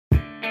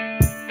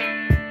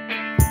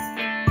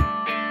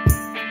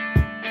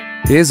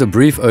Here's a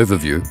brief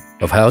overview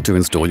of how to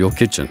install your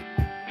kitchen.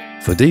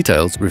 For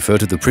details, refer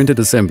to the printed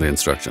assembly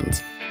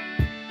instructions.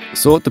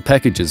 Sort the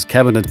packages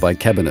cabinet by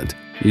cabinet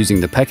using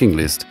the packing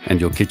list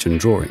and your kitchen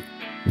drawing.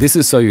 This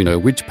is so you know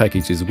which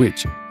package is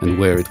which and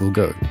where it will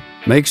go.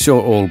 Make sure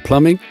all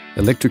plumbing,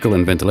 electrical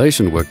and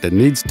ventilation work that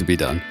needs to be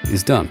done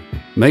is done.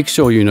 Make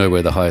sure you know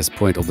where the highest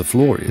point of the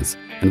floor is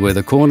and where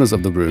the corners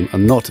of the room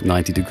are not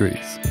 90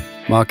 degrees.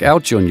 Mark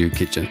out your new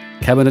kitchen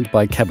cabinet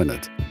by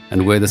cabinet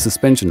and where the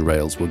suspension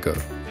rails will go.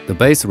 The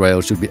base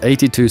rail should be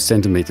 82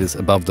 centimeters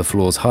above the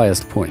floor's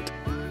highest point.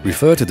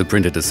 Refer to the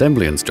printed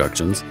assembly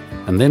instructions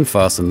and then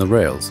fasten the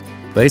rails.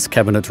 Base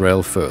cabinet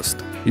rail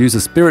first. Use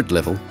a spirit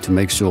level to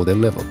make sure they're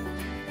level.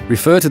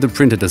 Refer to the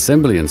printed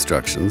assembly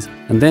instructions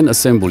and then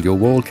assemble your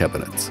wall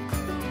cabinets.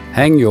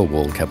 Hang your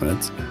wall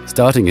cabinets,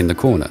 starting in the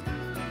corner.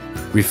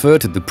 Refer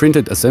to the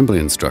printed assembly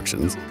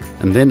instructions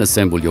and then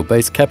assemble your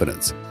base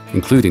cabinets,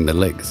 including the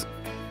legs.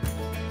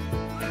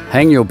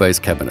 Hang your base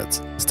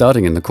cabinets,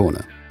 starting in the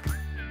corner.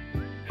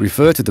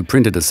 Refer to the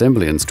printed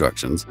assembly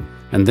instructions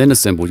and then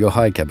assemble your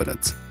high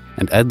cabinets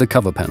and add the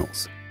cover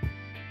panels.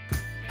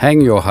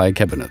 Hang your high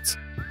cabinets.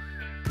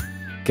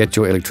 Get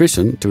your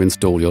electrician to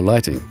install your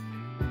lighting.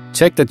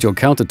 Check that your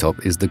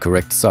countertop is the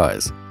correct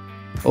size.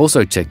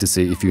 Also check to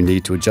see if you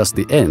need to adjust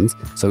the ends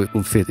so it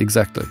will fit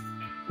exactly.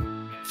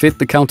 Fit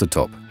the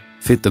countertop.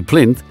 Fit the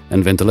plinth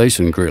and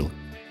ventilation grill.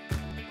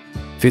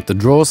 Fit the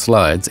drawer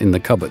slides in the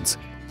cupboards.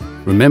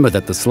 Remember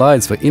that the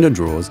slides for inner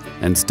drawers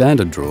and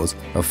standard drawers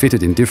are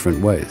fitted in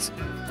different ways.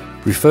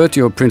 Refer to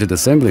your printed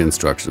assembly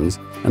instructions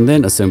and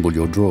then assemble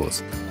your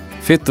drawers.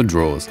 Fit the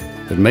drawers,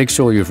 but make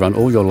sure you've run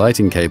all your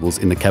lighting cables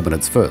in the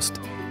cabinets first.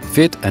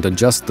 Fit and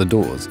adjust the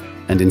doors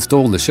and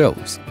install the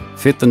shelves.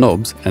 Fit the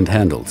knobs and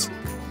handles.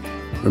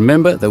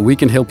 Remember that we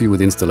can help you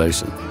with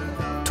installation.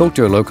 Talk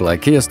to your local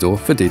IKEA store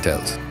for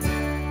details.